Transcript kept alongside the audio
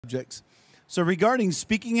subjects. So regarding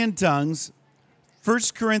speaking in tongues, 1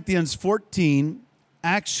 Corinthians 14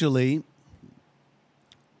 actually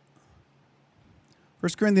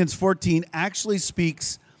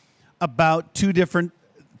speaks about two different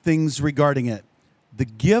things regarding it. The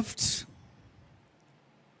gift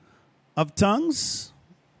of tongues,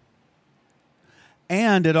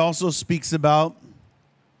 and it also speaks about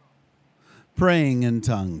praying in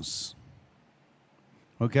tongues.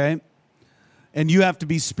 Okay? And you have to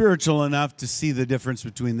be spiritual enough to see the difference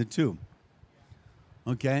between the two.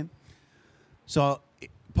 Okay? So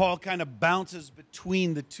Paul kind of bounces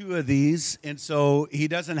between the two of these, and so he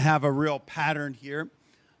doesn't have a real pattern here,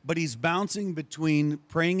 but he's bouncing between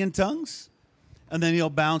praying in tongues, and then he'll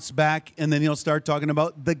bounce back, and then he'll start talking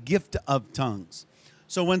about the gift of tongues.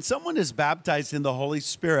 So when someone is baptized in the Holy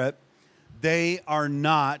Spirit,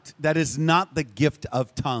 that is not the gift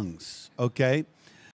of tongues, okay?